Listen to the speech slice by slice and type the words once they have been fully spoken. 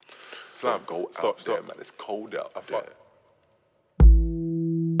Don't go out there, man. It's cold out there.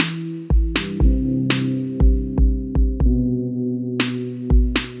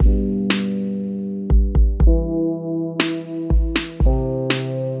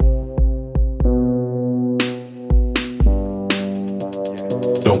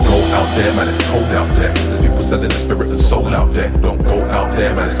 Don't go out there, man, it's cold out there. There's people selling the spirit and soul out there. Don't go out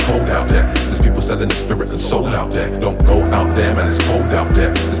there, man, it's cold out there. There's people selling the spirit and soul out there. Don't go out there, man, it's cold out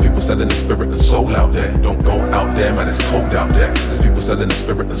there. There's people selling the spirit and soul out there. Don't go out there, man, it's cold out there. There's people selling the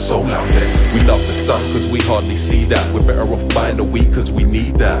spirit and soul out there. We love the sun cause we hardly see that. We're better off buying the weed cause we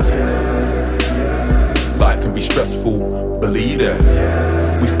need that. Life can be stressful, believe it.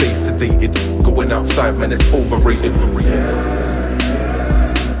 We stay sedated, going outside, man, it's overrated.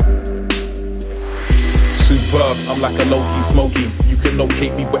 Superb, I'm like a low-key smoky. You can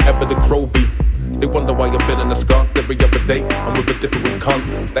locate me wherever the crow be. They wonder why I'm feeling a skunk every other day. I'm with a different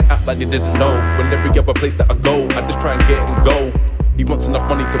cunt. They act like they didn't know. When every other place that I go, I just try and get and go. He wants enough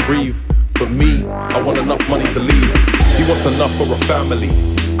money to breathe, but me, I want enough money to leave. He wants enough for a family.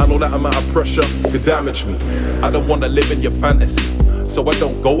 I know that amount of pressure could damage me. I don't wanna live in your fantasy, so I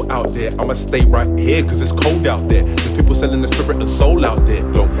don't go out there. I'ma stay right here cause it's cold out there. There's people selling the spirit and soul out there.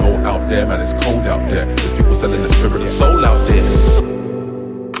 Don't go out there, man, it's cold out there. There's people selling the spirit and soul out there.